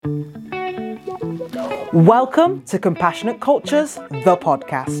Welcome to Compassionate Cultures, the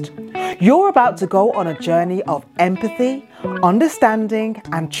podcast. You're about to go on a journey of empathy, understanding,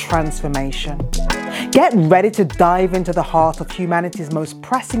 and transformation. Get ready to dive into the heart of humanity's most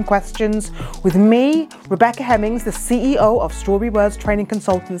pressing questions with me, Rebecca Hemmings, the CEO of Strawberry Words Training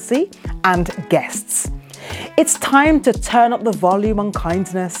Consultancy, and guests. It's time to turn up the volume on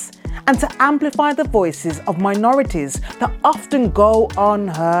kindness and to amplify the voices of minorities that often go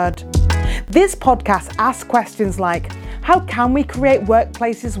unheard. This podcast asks questions like, how can we create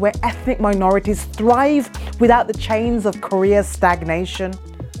workplaces where ethnic minorities thrive without the chains of career stagnation?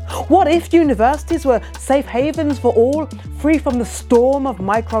 What if universities were safe havens for all, free from the storm of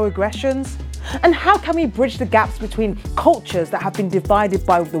microaggressions? And how can we bridge the gaps between cultures that have been divided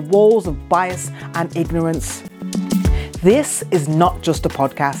by the walls of bias and ignorance? This is not just a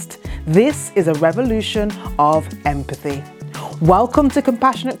podcast. This is a revolution of empathy. Welcome to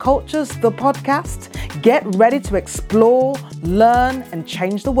Compassionate Cultures, the podcast. Get ready to explore, learn, and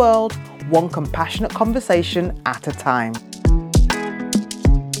change the world one compassionate conversation at a time.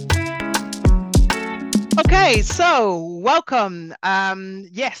 Okay, so welcome.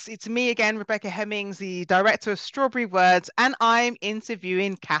 Yes, it's me again, Rebecca Hemmings, the director of Strawberry Words, and I'm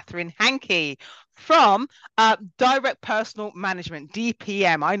interviewing Catherine Hankey from Direct Personal Management,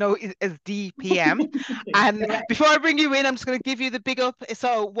 DPM. I know it as DPM. And before I bring you in, I'm just going to give you the big up.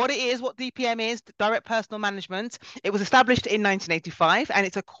 So what it is, what DPM is, Direct Personal Management. It was established in 1985, and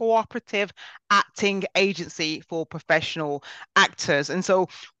it's a cooperative acting agency for professional actors. And so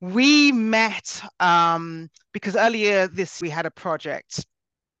we met because earlier this we had a project.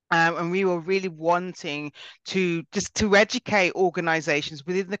 And we were really wanting to educate organizations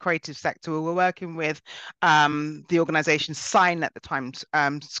within the creative sector. We were working with the organization Sign at the time,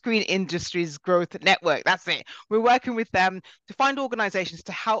 Screen Industries Growth Network. That's it. We're working with them to find organizations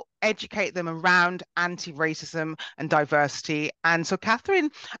to help educate them around anti-racism and diversity. And so Catherine,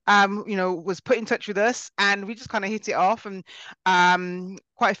 was put in touch with us, and we just kind of hit it off. And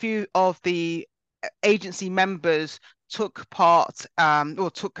quite a few of the agency members took part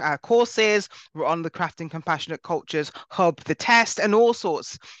took courses, were on the Crafting Compassionate Cultures Hub, the test, and all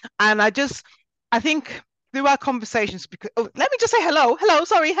sorts. And I think through our conversations, because let me just say hello.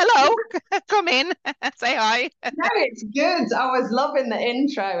 Come in, say hi. No, it's good. I was loving the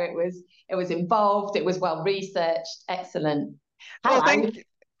intro. It was involved, it was well researched. Excellent. Hello. Well,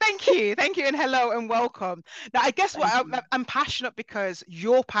 Thank you, and hello, and welcome. Now, I guess I'm passionate because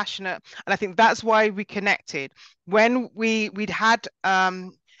you're passionate, and I think that's why we connected. When we'd had a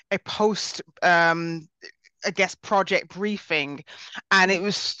post, I guess, project briefing, and it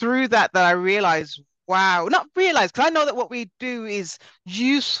was through that I realized, because I know that what we do is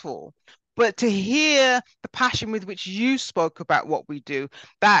useful, but to hear the passion with which you spoke about what we do,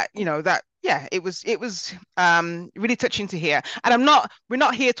 it was really touching to hear. And we're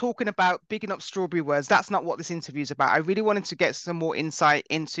not here talking about bigging up Strawberry Words. That's not what this interview is about. I really wanted to get some more insight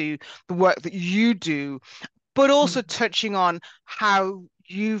into the work that you do, but also touching on how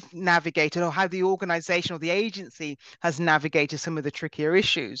you've navigated, or how the organization or the agency has navigated some of the trickier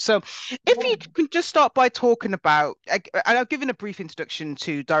issues. So if you can just start by talking about, I've given a brief introduction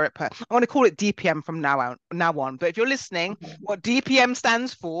to I want to call it DPM from now on, but if you're listening, what DPM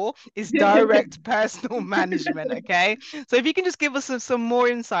stands for is Direct Personal Management, okay? So if you can just give us some more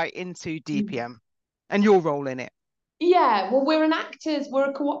insight into DPM and your role in it. Yeah, well, we're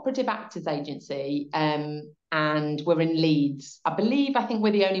a cooperative actors agency, and we're in Leeds. I think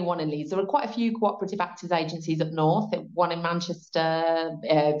we're the only one in Leeds. There are quite a few cooperative actors agencies up north, one in Manchester,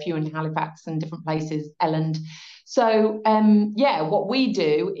 a few in Halifax and different places, Elland. So, what we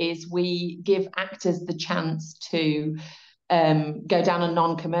do is we give actors the chance to go down a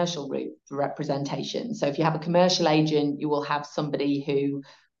non-commercial route for representation. So if you have a commercial agent, you will have somebody who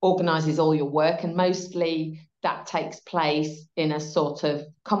organises all your work, and mostly that takes place in a sort of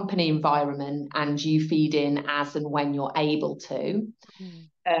company environment, and you feed in as and when you're able to.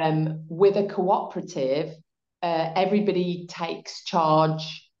 With a cooperative, everybody takes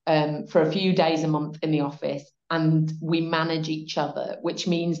charge for a few days a month in the office, and we manage each other, which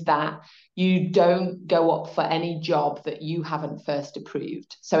means that you don't go up for any job that you haven't first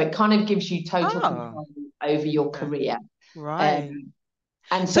approved. So it kind of gives you total control over your career. Right.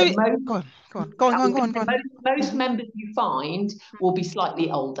 And so most members you find will be slightly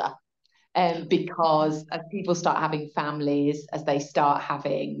older, because as people start having families, as they start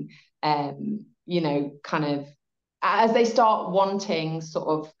having, as they start wanting sort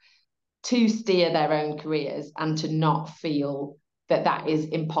of to steer their own careers and to not feel that is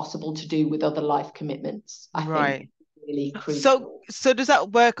impossible to do with other life commitments. I think really So, crucial. so does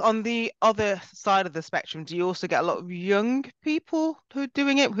that work on the other side of the spectrum? Do you also get a lot of young people who are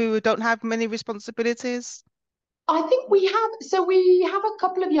doing it who don't have many responsibilities? I think we have a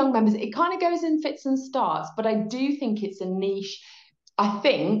couple of young members. It kind of goes in fits and starts, but I do think it's a niche. I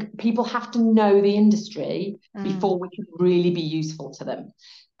think people have to know the industry Mm, before we can really be useful to them.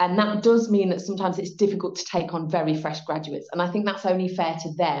 And that does mean that sometimes it's difficult to take on very fresh graduates. And I think that's only fair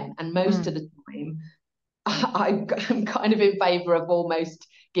to them. And most mm, of the time, I'm kind of in favour of almost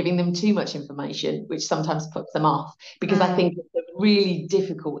giving them too much information, which sometimes puts them off because I mm, think it's a really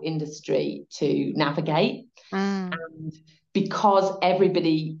difficult industry to navigate. mm, And because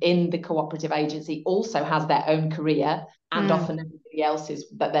everybody in the cooperative agency also has their own career and mm, often everybody else's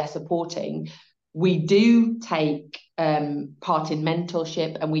that they're supporting, we do take part in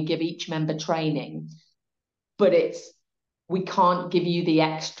mentorship and we give each member training, but we can't give you the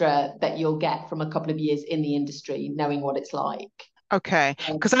extra that you'll get from a couple of years in the industry, knowing what it's like. Okay,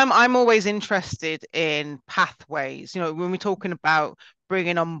 because Um, I'm always interested in pathways. When we're talking about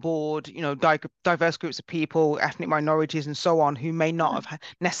bringing on board, diverse groups of people, ethnic minorities, and so on, who may not have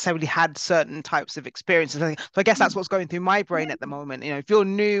necessarily had certain types of experiences. So I guess that's what's going through my brain at the moment. If you're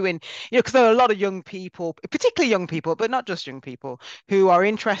new and because there are a lot of young people, particularly young people, but not just young people, who are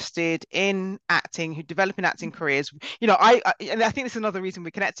interested in acting, who develop in acting careers. And I think this is another reason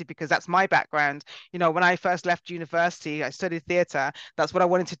we connected because that's my background. When I first left university, I studied theatre. That's what I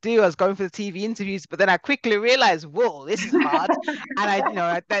wanted to do. I was going for the TV interviews, but then I quickly realized, whoa, this is hard. And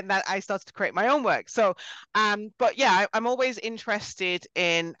then that I started to create my own work. So, but yeah, I'm always interested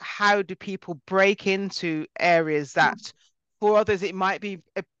in how do people break into areas that for others it might be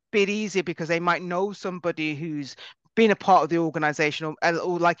a bit easier because they might know somebody who's been a part of the organization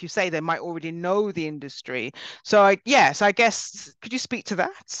or like you say, they might already know the industry. So yes, I guess could you speak to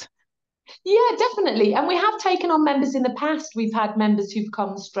that? Yeah, definitely. And we have taken on members in the past. We've had members who've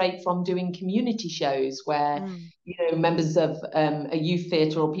come straight from doing community shows where, Mm, members of a youth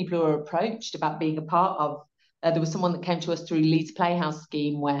theatre or people who are approached about being a part of. There was someone that came to us through Leeds Playhouse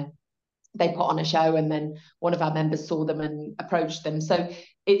scheme where they put on a show and then one of our members saw them and approached them. So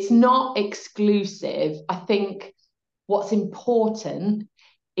it's not exclusive. I think what's important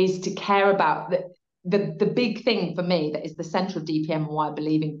is to care about the big thing for me that is the central DPM and why I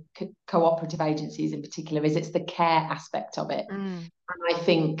believe in cooperative agencies in particular is it's the care aspect of it. mm, And I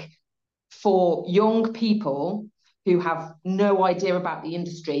think for young people who have no idea about the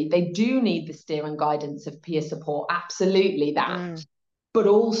industry, they do need the steer and guidance of peer support, absolutely that. mm, But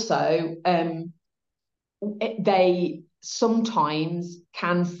also, they sometimes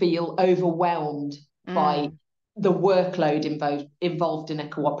can feel overwhelmed by mm, the workload involved in a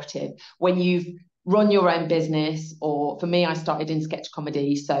cooperative. When you've run your own business, or for me, I started in sketch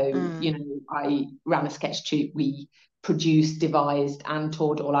comedy. So, mm, I ran a sketch troupe. We produced, devised, and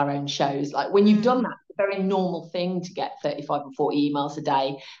toured all our own shows. Like when you've done mm. that, it's a very normal thing to get 35 or 40 emails a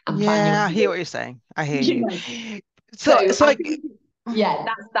day and plan your Yeah, I hear hours. what you're saying. I hear You you. know, so So, so I like, think, yeah,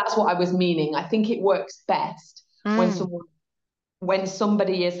 that's what I was meaning. I think it works best when mm, someone when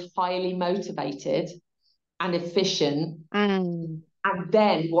somebody is highly motivated and efficient, mm, and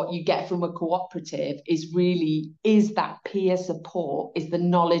then what you get from a cooperative is that peer support, is the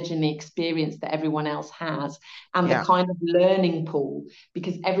knowledge and the experience that everyone else has, and the yeah, kind of learning pool,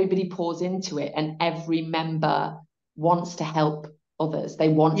 because everybody pours into it and every member wants to help others. They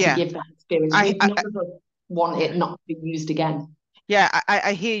want to yeah. give that experience. I, I, None of us want yeah. it not to be used again. Yeah,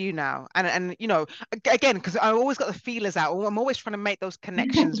 I hear you now, and again, because I always got the feelers out. I'm always trying to make those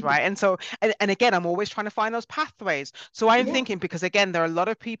connections, right? And so, and again, I'm always trying to find those pathways. So I'm Yeah. thinking because again, there are a lot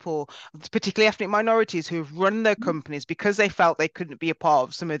of people, particularly ethnic minorities, who've run their companies because they felt they couldn't be a part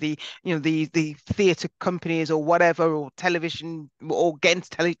of some of the, the theatre companies or whatever, or television, or get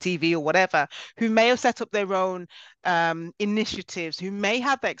into TV or whatever, who may have set up their own initiatives, who may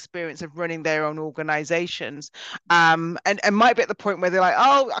have the experience of running their own organizations and might be at the point where they're like,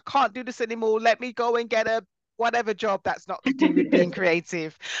 oh, I can't do this anymore. Let me go and get a whatever job that's not to do with being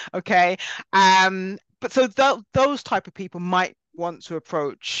creative. Okay. But so those type of people might want to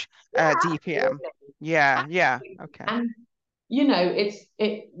approach DPM. Absolutely. Yeah, yeah. Absolutely. Okay. And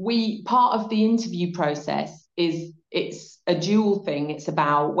we part of the interview process is it's a dual thing. It's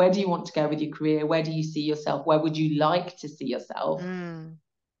about where do you want to go with your career? Where do you see yourself? Where would you like to see yourself? Mm,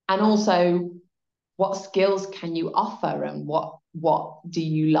 And also what skills can you offer and what do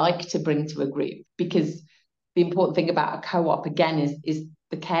you like to bring to a group? Because the important thing about a co-op again is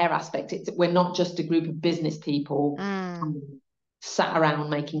the care aspect. We're not just a group of business people mm, sat around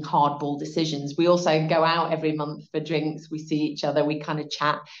making hardball decisions. We also go out every month for drinks. We see each other. We kind of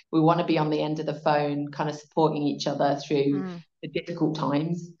chat. We want to be on the end of the phone, kind of supporting each other through Mm, the difficult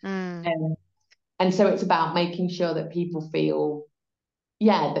times. mm, Um, and so it's about making sure that people feel,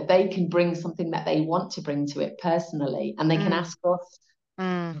 yeah, that they can bring something that they want to bring to it personally, and they can mm, ask us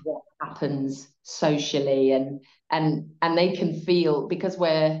mm. what happens socially, and they can feel, because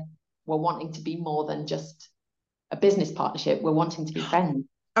we're wanting to be more than just a business partnership. We're wanting to be friends.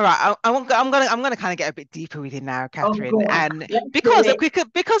 All right, I'm gonna kind of get a bit deeper with you now, Oh, Catherine, go on. and Let's do because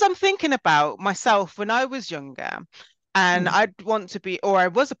it. because I'm thinking about myself when I was younger, and Mm, I'd want to be, or I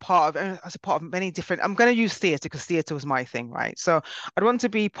was a part of, as a part of many different. I'm going to use theatre because theatre was my thing, right? So I'd want to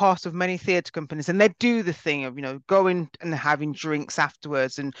be part of many theatre companies, and they'd do the thing of going and having drinks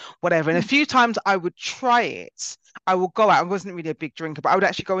afterwards and whatever. And a mm, few times I would try it. I would go out. I wasn't really a big drinker, but I would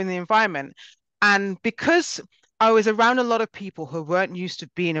actually go in the environment, and because I was around a lot of people who weren't used to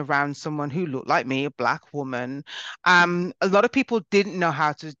being around someone who looked like me, a black woman. A lot of people didn't know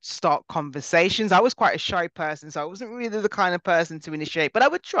how to start conversations. I was quite a shy person, so I wasn't really the kind of person to initiate, but I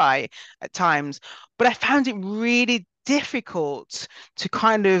would try at times. But I found it really difficult to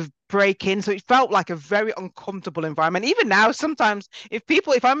kind of break in. So it felt like a very uncomfortable environment. Even now, sometimes if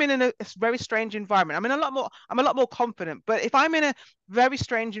I'm in a very strange environment, I'm a lot more confident. But if I'm in a very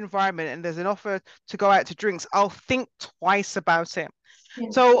strange environment and there's an offer to go out to drinks, I'll think twice about it. yeah,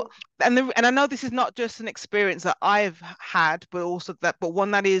 So, and I know this is not just an experience that I've had, but also but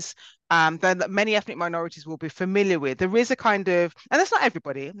one that is that many ethnic minorities will be familiar with. There is a kind of, and that's not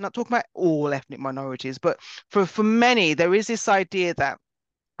everybody. I'm not talking about all ethnic minorities, but for many, there is this idea that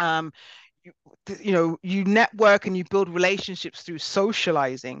um, you, you network and you build relationships through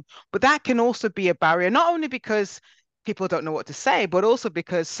socializing, but that can also be a barrier, not only because people don't know what to say, but also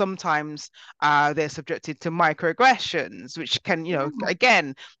because sometimes they're subjected to microaggressions, which can,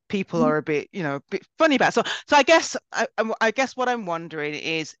 again, people are a bit, a bit funny about. So I guess what I'm wondering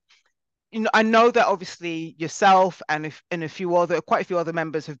is, I know that obviously yourself and quite a few other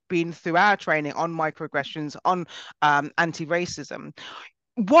members have been through our training on microaggressions, on anti-racism.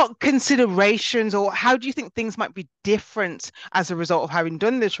 What considerations, or how do you think things might be different as a result of having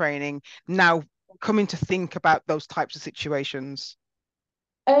done the training now, coming to think about those types of situations?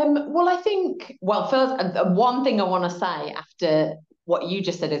 well, I think, well, first, one thing I want to say after what you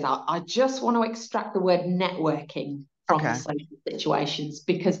just said is I just want to extract the word networking from the Okay. social situations,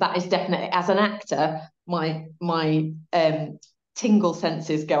 because that is definitely, as an actor, my tingle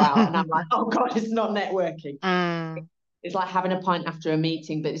senses go out, and I'm like, oh God, it's not networking. Mm, It's like having a pint after a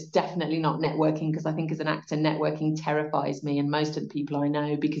meeting, but it's definitely not networking, because I think as an actor, networking terrifies me and most of the people I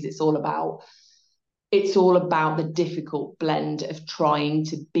know, because it's all about the difficult blend of trying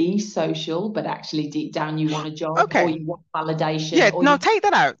to be social, but actually deep down you want a job, or okay. you want validation, Yeah, or no, you take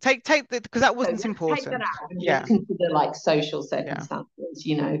that out. Take that, because that so wasn't let's take that important. out and just Yeah, consider like social yeah. circumstances.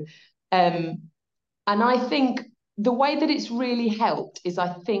 Um, and I think the way that it's really helped is,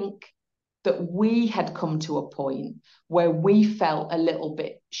 I think that we had come to a point where we felt a little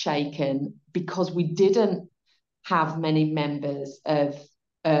bit shaken because we didn't have many members of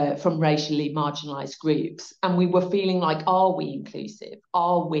from racially marginalised groups, and we were feeling like, are we inclusive?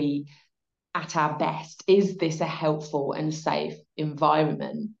 Are we at our best? Is this a helpful and safe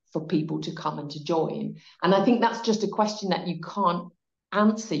environment for people to come and to join? And I think that's just a question that you can't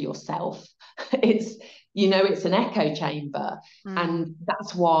answer yourself. It's an echo chamber. Mm, And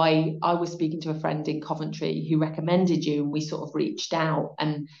that's why I was speaking to a friend in Coventry who recommended you, and we sort of reached out.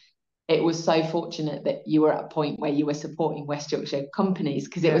 And it was so fortunate that you were at a point where you were supporting West Yorkshire companies,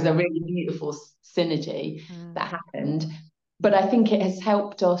 because it was a yeah. really beautiful synergy Mm, that happened. But I think it has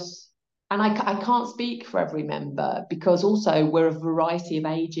helped us. And I can't speak for every member, because also we're a variety of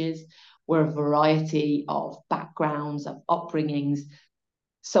ages, we're a variety of backgrounds, of upbringings.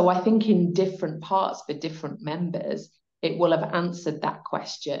 So I think in different parts for different members, it will have answered that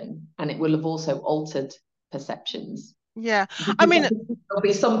question, and it will have also altered perceptions, yeah. I because mean, there'll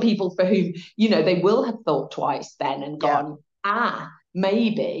be some people for whom, they will have thought twice then and yeah. gone,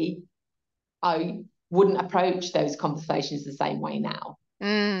 maybe I wouldn't approach those conversations the same way now.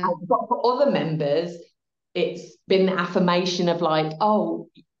 Mm, But for other members, it's been the affirmation of like, oh,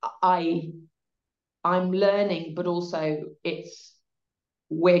 I I'm learning, but also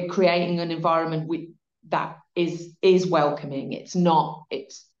we're creating an environment that is welcoming. It's not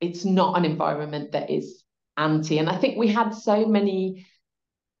an environment that is anti. And I think we had so many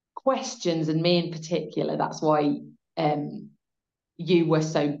questions, and me in particular. That's why you were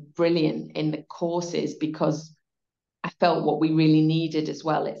so brilliant in the courses, because I felt what we really needed as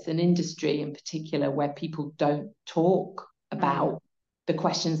well. It's an industry in particular where people don't talk. about the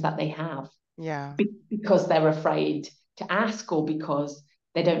questions that they have Yeah. because they're afraid to ask, or because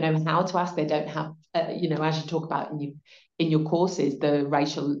they don't know how to ask. They don't have, as you talk about in your courses, the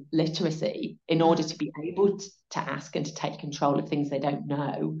racial literacy in order to be able to ask and to take control of things they don't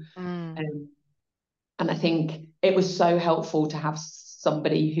know. And I think it was so helpful to have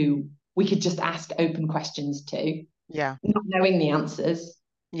somebody who we could just ask open questions to, Yeah. not knowing the answers,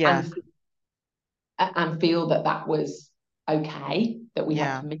 Yeah. and feel that that was okay, that we had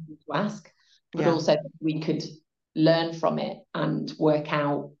Yeah. permission to ask, but Yeah. also that we could learn from it and work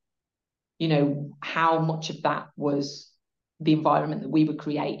out, how much of that was the environment that we were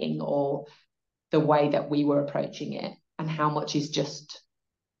creating or the way that we were approaching it, and how much is just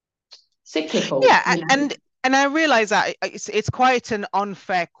cyclical, Yeah, and I realize that it's quite an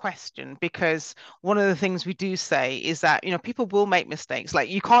unfair question, because one of the things we do say is that, people will make mistakes. Like,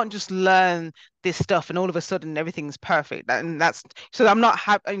 you can't just learn this stuff and all of a sudden everything's perfect. And that's so I'm not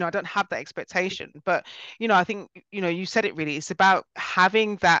have I don't have that expectation. But I think you said it really. It's about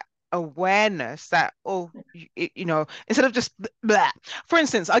having that awareness that, instead of just blah. For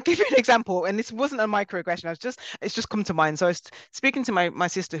instance, I'll give you an example, and this wasn't a microaggression. It's just come to mind. So I was speaking to my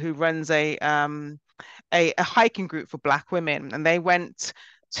sister, who runs a hiking group for Black women, and they went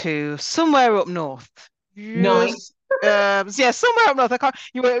to somewhere up north. nice. Yes, yeah, somewhere up north. I can't.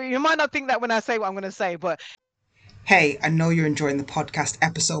 You might not think that when I say what I'm going to say, but Hey, I know you're enjoying the podcast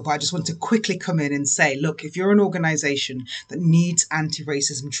episode, but I just want to quickly come in and say, look, if you're an organization that needs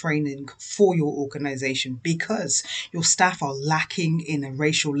anti-racism training for your organization because your staff are lacking in a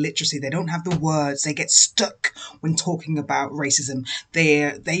racial literacy, they don't have the words, they get stuck when talking about racism,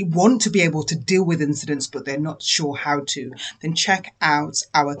 they want to be able to deal with incidents, but they're not sure how to, then check out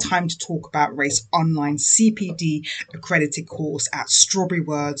our Time to Talk About Race online CPD accredited course at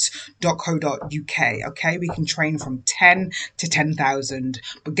strawberrywords.co.uk. Okay, we can train from 10 to 10,000.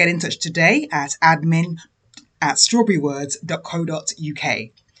 But get in touch today at admin@strawberrywords.co.uk.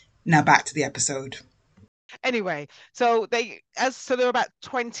 Now back to the episode. anyway, so there were about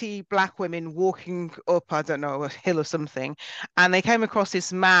 20 Black women walking up, I don't know, a hill or something, and they came across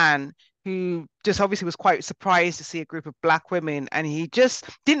this man who just obviously was quite surprised to see a group of Black women, and he just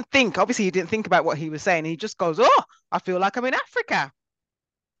didn't think, obviously he didn't think about what he was saying. He just goes, "Oh, I feel like I'm in Africa."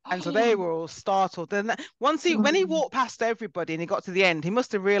 And so they were all startled. And when he walked past everybody and he got to the end, he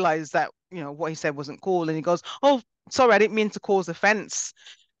must have realized that, what he said wasn't cool. And he goes, "Oh, sorry, I didn't mean to cause offense."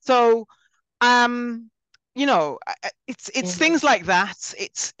 So, um, it's things like that.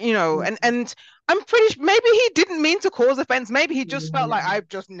 It's, and I'm pretty maybe he didn't mean to cause offense. Maybe he just felt like, I've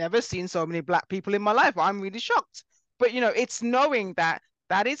just never seen so many Black people in my life. I'm really shocked. But, it's knowing that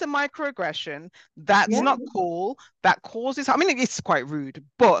that is a microaggression. That's Yeah. not cool. That causes, I mean, it's quite rude,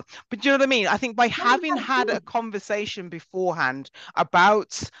 but you know what I mean? I think by having had a conversation beforehand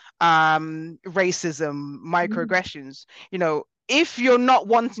about racism, microaggressions, if you're not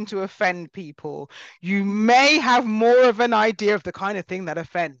wanting to offend people, you may have more of an idea of the kind of thing that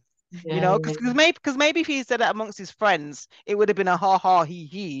offends. Yeah, Because maybe if he said it amongst his friends, it would have been a ha ha he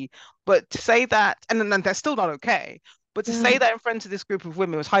he. But to say that, and then that's still not okay. But to say yeah. that in front of this group of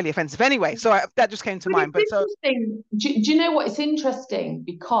women was highly offensive anyway. So that just came to But mind. it's But so, interesting. Do you know what? It's interesting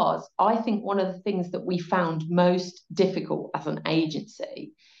because I think one of the things that we found most difficult as an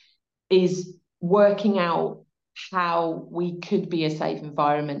agency is working out how we could be a safe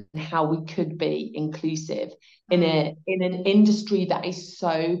environment and how we could be inclusive in an industry that is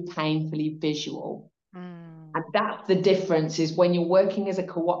so painfully visual. And that's the difference, is when you're working as a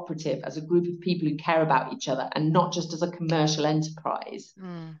cooperative, as a group of people who care about each other and not just as a commercial enterprise,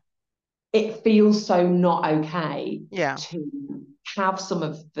 it feels so not okay yeah. to have some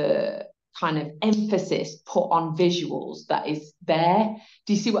of the kind of emphasis put on visuals that is there.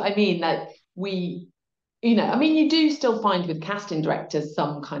 Do you see what I mean? That I mean, you do still find with casting directors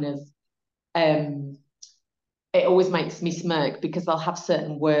some kind of, it always makes me smirk because they'll have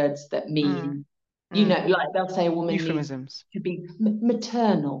certain words that Mm, mean, mm. like they'll say a woman needs Euphemisms. to be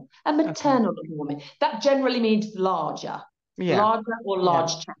maternal, a Okay. maternal looking woman. That generally means Yeah. larger or Yeah.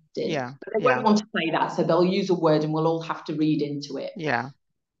 large chested. Yeah. But they won't Yeah. want to say that, so they'll use a word and we'll all have to read into it. Yeah.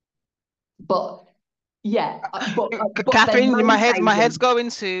 But yeah, but then Catherine, my head's maintaining. going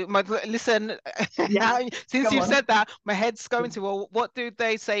to listen. Yeah, Since go you've on. said that, my head's going to, well, what do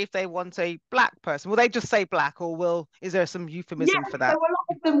they say if they want a Black person? Will they just say Black, or is there some Yeah, euphemism for so that? a lot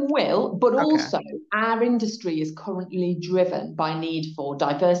of them will, but Okay. also our industry is currently driven by need for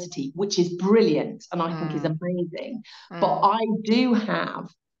diversity, which is brilliant and I think is Mm, amazing. But mm,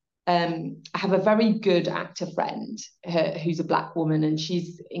 I have a very good actor friend who's a Black woman, and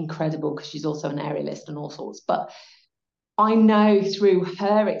she's incredible because she's also an aerialist and all sorts. But I know through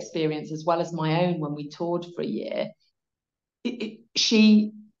her experience as well as my own when we toured for a year,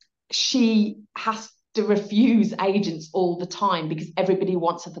 she has to refuse agents all the time because everybody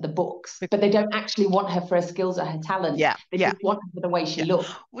wants her for the books, but they don't actually want her for her skills or her talents. Yeah, They yeah, just want her for the way she yeah. looks.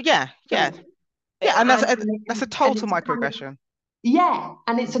 Well, yeah, So, yeah, yeah. And that's a and total it's a kind of, microaggression. yeah,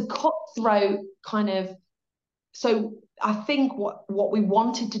 and it's a cutthroat kind of. So I think what we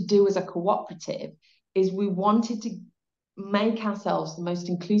wanted to do as a cooperative is we wanted to make ourselves the most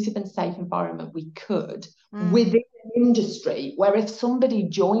inclusive and safe environment we could within an industry where if somebody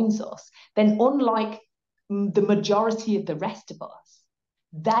joins us, then unlike the majority of the rest of us,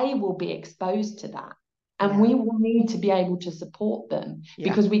 they will be exposed to that. And we will need to be able to support them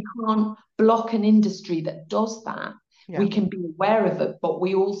because we can't block an industry that does that. We can be aware of it, but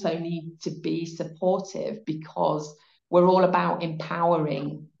we also need to be supportive because we're all about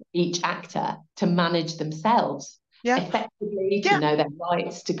empowering each actor to manage themselves effectively, to know their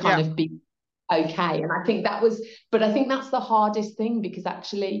rights, to kind of be okay. And I think but I think that's the hardest thing because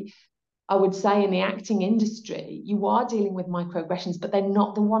actually, I would say in the acting industry, you are dealing with microaggressions, but they're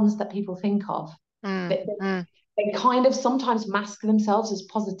not the ones that people think of. They kind of sometimes mask themselves as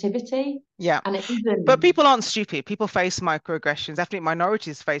positivity. Yeah. And it isn't. But people aren't stupid. People face microaggressions. Ethnic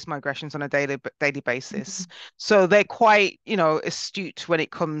minorities face microaggressions on a daily basis. So they're quite, astute when it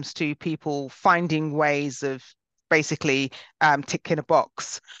comes to people finding ways of basically ticking a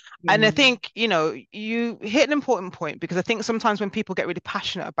box. And I think, you hit an important point because I think sometimes when people get really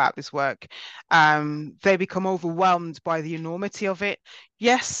passionate about this work, they become overwhelmed by the enormity of it.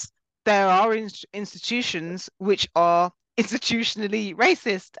 Yes, there are institutions which are institutionally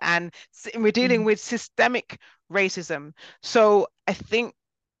racist and we're dealing with systemic racism. So I think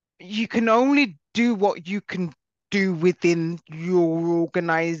you can only do what you can do within your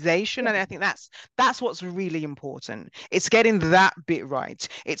organization, and I think that's what's really important. It's getting that bit right.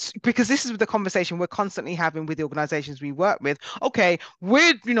 It's because this is the conversation we're constantly having with the organizations we work with. Okay,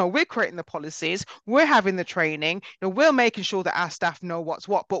 we're creating the policies, we're having the training, we're making sure that our staff know what's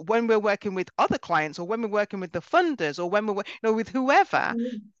what, but when we're working with other clients or when we're working with the funders or when we're with whoever,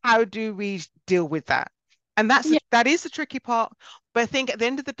 how do we deal with that? And that is the tricky part. But I think at the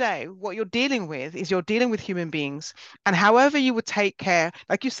end of the day, what you're dealing with is you're dealing with human beings. And however you would take care,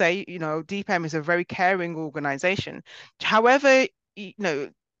 like you say, DPM is a very caring organization. However,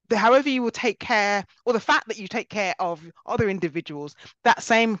 however you will take care, or the fact that you take care of other individuals, that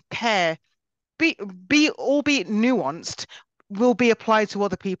same care, be albeit nuanced, will be applied to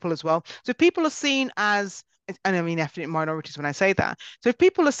other people as well. So if people are seen as, and I mean ethnic minorities when I say that. So if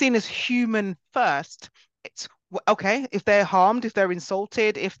people are seen as human first, it's okay. If they're harmed, if they're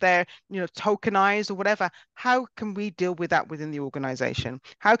insulted, if they're tokenized or whatever, how can we deal with that within the organization?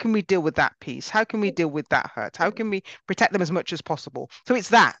 How can we deal with that piece? How can we deal with that hurt? How can we protect them as much as possible? So it's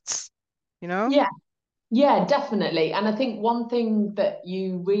that, Yeah. Yeah, definitely. And I think one thing that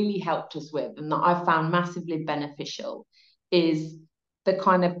you really helped us with and that I found massively beneficial is the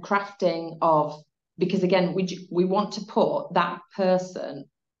kind of crafting of, because again, we want to put that person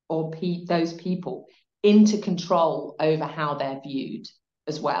or those people into control over how they're viewed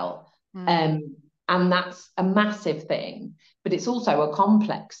as well. And that's a massive thing, but it's also a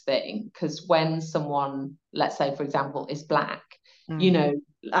complex thing because when someone, let's say, for example, is Black,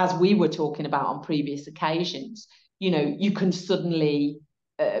 as we were talking about on previous occasions, you can suddenly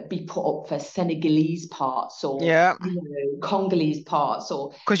be put up for Senegalese parts or Congolese parts,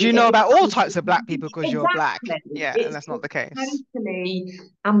 or because about all types of Black people because you're Black. Yeah, and that's not the case. Totally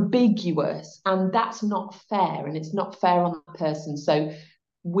ambiguous, and that's not fair, and it's not fair on the person. So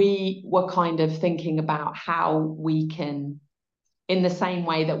we were kind of thinking about how we can, in the same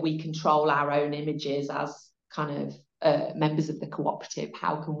way that we control our own images as kind of members of the cooperative,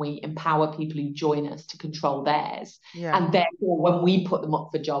 how can we empower people who join us to control theirs? And therefore, when we put them up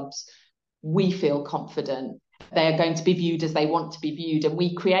for jobs, we feel confident they're going to be viewed as they want to be viewed. And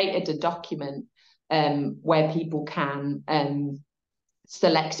we created a document where people can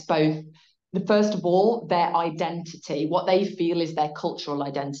select both, first of all, their identity, what they feel is their cultural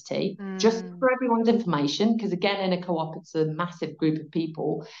identity, just for everyone's information, because again, in a co-op, it's a massive group of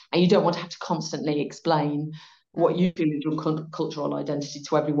people, and you don't want to have to constantly explain what you feel is your cultural identity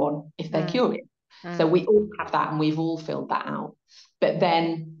to everyone if they're curious. So we all have that, and we've all filled that out. But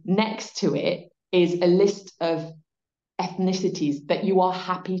then next to it is a list of ethnicities that you are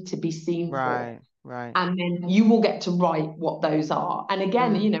happy to be seen for. Right. And then you will get to write what those are. And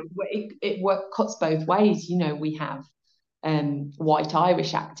again, it cuts both ways. We have white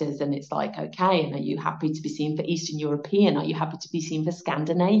Irish actors, and it's like, okay, and are you happy to be seen for Eastern European? Are you happy to be seen for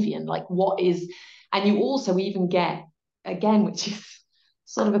Scandinavian? Like, what is, and you also even get again, which is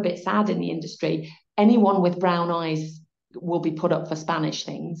sort of a bit sad in the industry, anyone with brown eyes will be put up for Spanish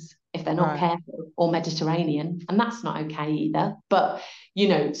things if they're not Right. careful, or Mediterranean, and that's not okay either. But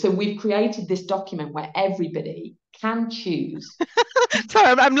so we've created this document where everybody can choose. Sorry,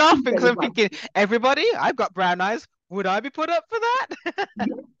 I'm laughing because I'm thinking, everybody, I've got brown eyes. Would I be put up for that?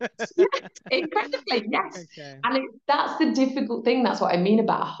 Yes, yes, incredibly, yes. Okay. And that's the difficult thing. That's what I mean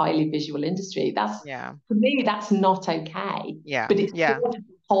about a highly visual industry. Yeah. For me, that's not okay. Yeah. But it's Yeah. sort of,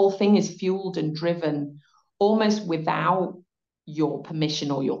 the whole thing is fueled and driven almost without your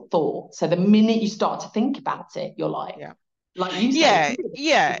permission or your thought. So the minute you start to think about it, you're Yeah. like you say, it's Yeah, really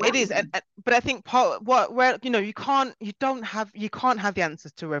yeah, it is, overwhelming. but I think part what where you can't have the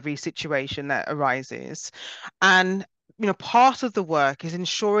answers to every situation that arises, and part of the work is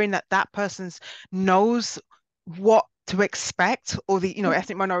ensuring that that person knows what to expect, or the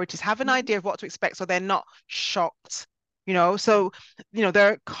ethnic minorities have an idea of what to expect, so they're not shocked. So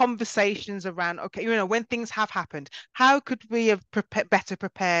there are conversations around, okay, when things have happened, how could we have better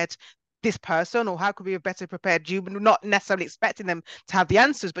prepared this person, or how could we have better prepared you, but not necessarily expecting them to have the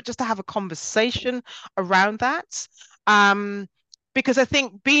answers, but just to have a conversation around that. Um, because I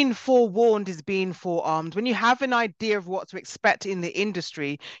think being forewarned is being forearmed. When you have an idea of what to expect in the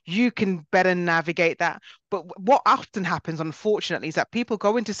industry, you can better navigate that. But what often happens, unfortunately, is that people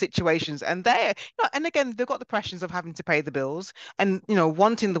go into situations and and again, they've got the pressures of having to pay the bills and,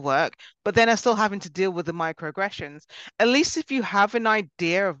 wanting the work, but then are still having to deal with the microaggressions. At least if you have an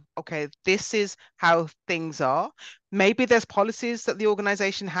idea of, okay, this is how things are, maybe there's policies that the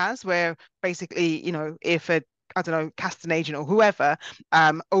organization has where basically, if a I don't know, casting agent or whoever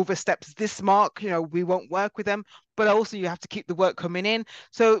oversteps this mark, we won't work with them. But also you have to keep the work coming in.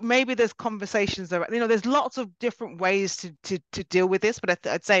 So maybe there's conversations there. There's lots of different ways to deal with this. But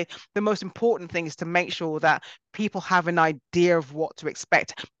I'd say the most important thing is to make sure that people have an idea of what to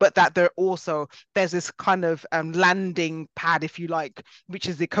expect, but that there's this kind of landing pad, if you like, which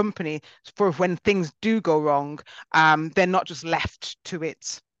is the company, for when things do go wrong, they're not just left to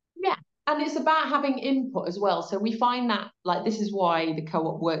it. Yeah. And it's about having input as well. So we find that, like, this is why the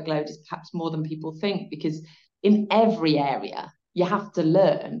co-op workload is perhaps more than people think, because in every area you have to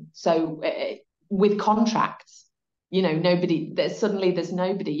learn. So with contracts, there's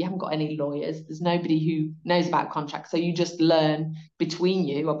nobody, you haven't got any lawyers, there's nobody who knows about contracts. So you just learn between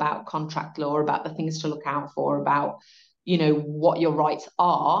you about contract law, about the things to look out for, about what your rights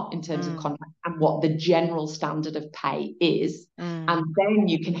are in terms of Mm, contract, and what the general standard of pay is. mm, And then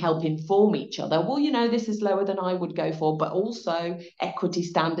you can help inform each other. Well, this is lower than I would go for, but also equity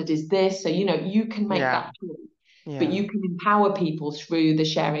standard is this. So, you can make yeah, that choice, but yeah. you can empower people through the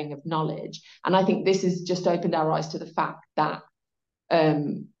sharing of knowledge. And I think this has just opened our eyes to the fact that,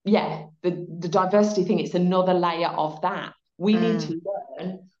 the diversity thing, it's another layer of that. We need Mm, to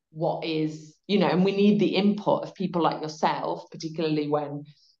learn what is, and we need the input of people like yourself, particularly when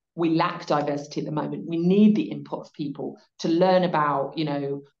we lack diversity at the moment. We need the input of people to learn about,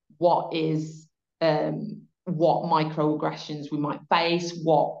 what is, what microaggressions we might face,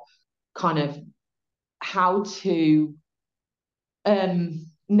 what kind of, how to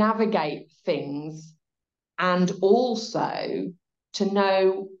navigate things, and also to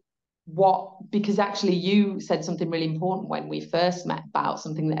know because actually you said something really important when we first met about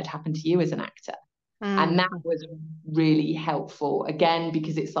something that had happened to you as an actor. And that mm. was really helpful, again,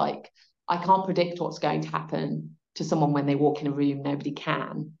 because it's like, I can't predict what's going to happen to someone when they walk in a room. Nobody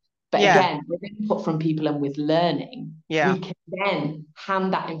can. But Yeah, again, with input from people and with learning, yeah. we can then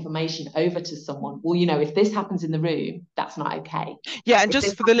hand that information over to someone. Well, if this happens in the room, that's not okay. Yeah, and If this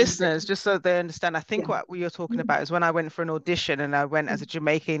just for the happens, listeners, just so they understand, I think yeah, what you're talking about is when I went for an audition and I went as a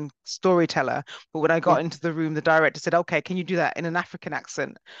Jamaican storyteller, but when I yeah, got into the room, the director said, "Okay, can you do that in an African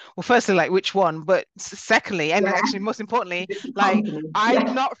accent?" Well, firstly, like which one? But secondly, and yeah, actually most importantly, it's a like compliment. I'm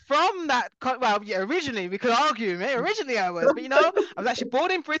Yeah. not from well, yeah, originally we could argue, mate. Originally I was, but I was actually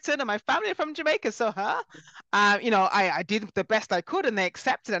born in Britain and my family are from Jamaica, so I did the best I could and they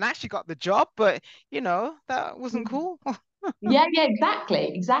accepted and actually got the job, but that wasn't cool. Yeah, yeah,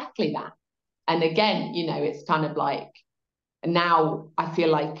 exactly that. And again, it's kind of like, now I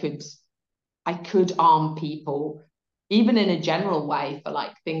feel I could arm people, even in a general way, for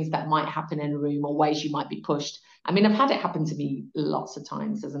like things that might happen in a room or ways you might be pushed. I mean, I've had it happen to me lots of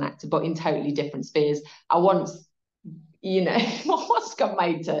times as an actor, but in totally different spheres. I once, I once got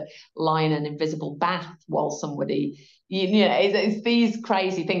made to lie in an invisible bath while somebody, it's these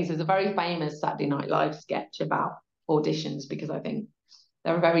crazy things. There's a very famous Saturday Night Live sketch about auditions, because I think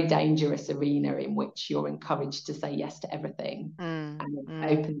they're a very dangerous arena in which you're encouraged to say yes to everything. And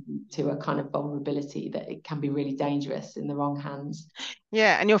it opens you to a kind of vulnerability that it can be really dangerous in the wrong hands.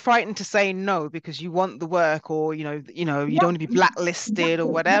 Yeah, and you're frightened to say no because you want the work, or you don't want to be blacklisted or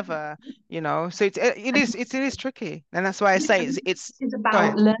whatever, So it is tricky, and that's why I say it's. It's Go about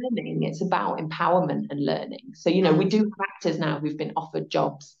ahead. learning. It's about empowerment and learning. So, we do have actors now who've been offered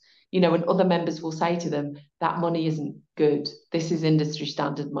jobs, and other members will say to them, that money isn't good. This is industry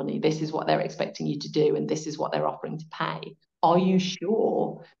standard money. This is what they're expecting you to do, and this is what they're offering to pay. Are you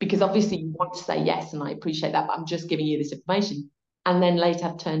sure? Because obviously you want to say yes, and I appreciate that, but I'm just giving you this information. And then later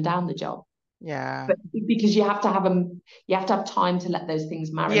have turned down the job. Yeah. But because you have to have time to let those things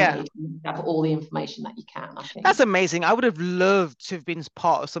marinate and have all the information that you can, I think. That's amazing. I would have loved to have been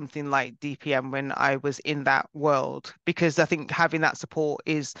part of something like DPM when I was in that world, because I think having that support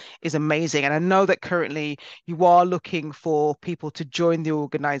is amazing. And I know that currently you are looking for people to join the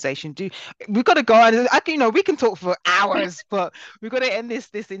organization. We've got to go on. We can talk for hours, but we've got to end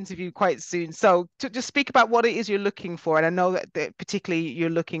this interview quite soon. So to just speak about what it is you're looking for, and I know that particularly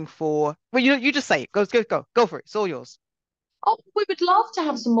you're looking for. Well, you just say it. Go for it. It's all yours. Oh, we would love to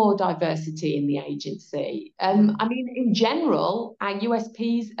have some more diversity in the agency. I mean, in general, our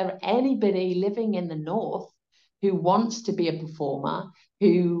USPs are anybody living in the North who wants to be a performer,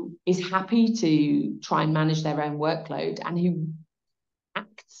 who is happy to try and manage their own workload, and who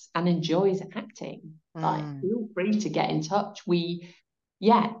acts and enjoys acting. Like, feel free to get in touch. We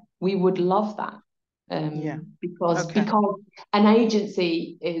would love that. Because an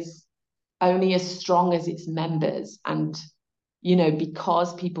agency is only as strong as its members, and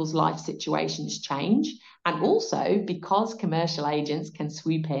because people's life situations change, and also because commercial agents can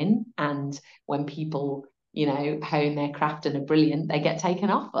swoop in, and when people hone their craft and are brilliant, they get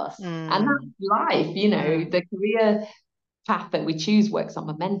taken off us. And that's life. The career path that we choose works on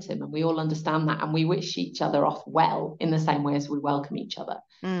momentum, and we all understand that, and we wish each other off well in the same way as we welcome each other.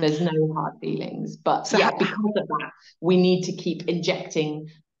 There's no hard feelings, but because of that, we need to keep injecting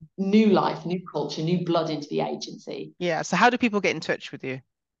new life, new culture, new blood into the agency. Yeah. So how do people get in touch with you?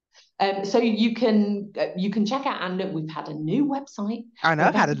 So you can check out, and we've had a new website. I know,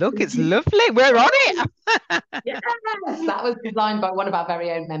 I've had a look. It's lovely. We're on it. Yes, that was designed by one of our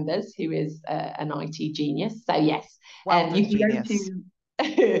very own members, who is an IT genius. So yes, you can go to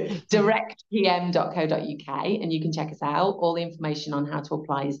directpm.co.uk and you can check us out. All the information on how to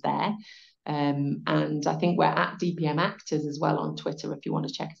apply is there. And I think we're at DPM Actors as well on Twitter if you want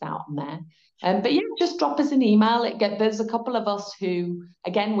to check us out on there. But yeah, just drop us an email. There's a couple of us who,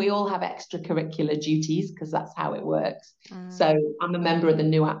 again, we all have extracurricular duties because that's how it works. So I'm a member of the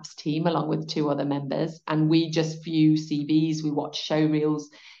New Apps team along with 2 other members, and we just view CVs, we watch show reels.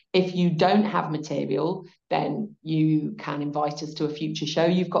 If you don't have material, then you can invite us to a future show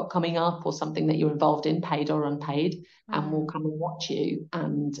you've got coming up, or something that you're involved in, paid or unpaid, and we'll come and watch you.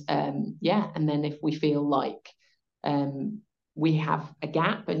 And and then if we feel like we have a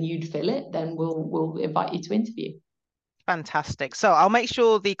gap and you'd fill it, then we'll invite you to interview. Fantastic. So I'll make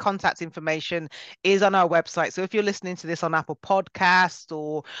sure the contact information is on our website. So if you're listening to this on Apple Podcast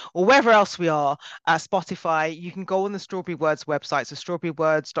or wherever else we are, Spotify, you can go on the Strawberry Words website, so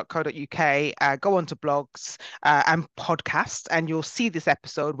strawberrywords.co.uk, go on to blogs and podcasts, and you'll see this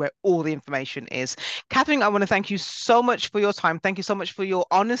episode where all the information is. Catherine, I want to thank you so much for your time. Thank you so much for your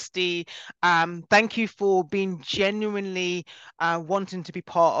honesty. Thank you for being genuinely wanting to be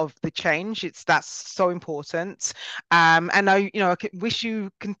part of the change. That's so important. And I wish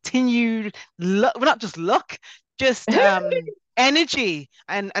you continued luck, well, not just luck, just energy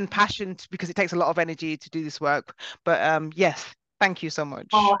and passion, because it takes a lot of energy to do this work. But yes, thank you so much.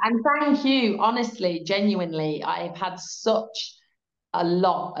 Oh, and thank you. Honestly, genuinely, I've had such a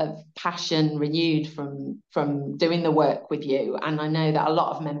lot of passion renewed from doing the work with you, and I know that a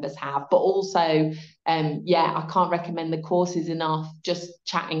lot of members have, but also I can't recommend the courses enough. Just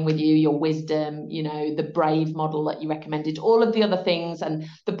chatting with you, your wisdom, the Brave model that you recommended, all of the other things, and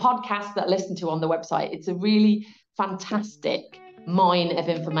the podcast that I listen to on the website. It's a really fantastic mine of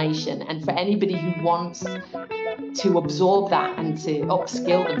information, and for anybody who wants to absorb that and to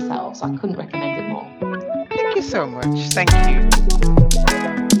upskill themselves, I couldn't recommend it more. Thank you so much. Thank you.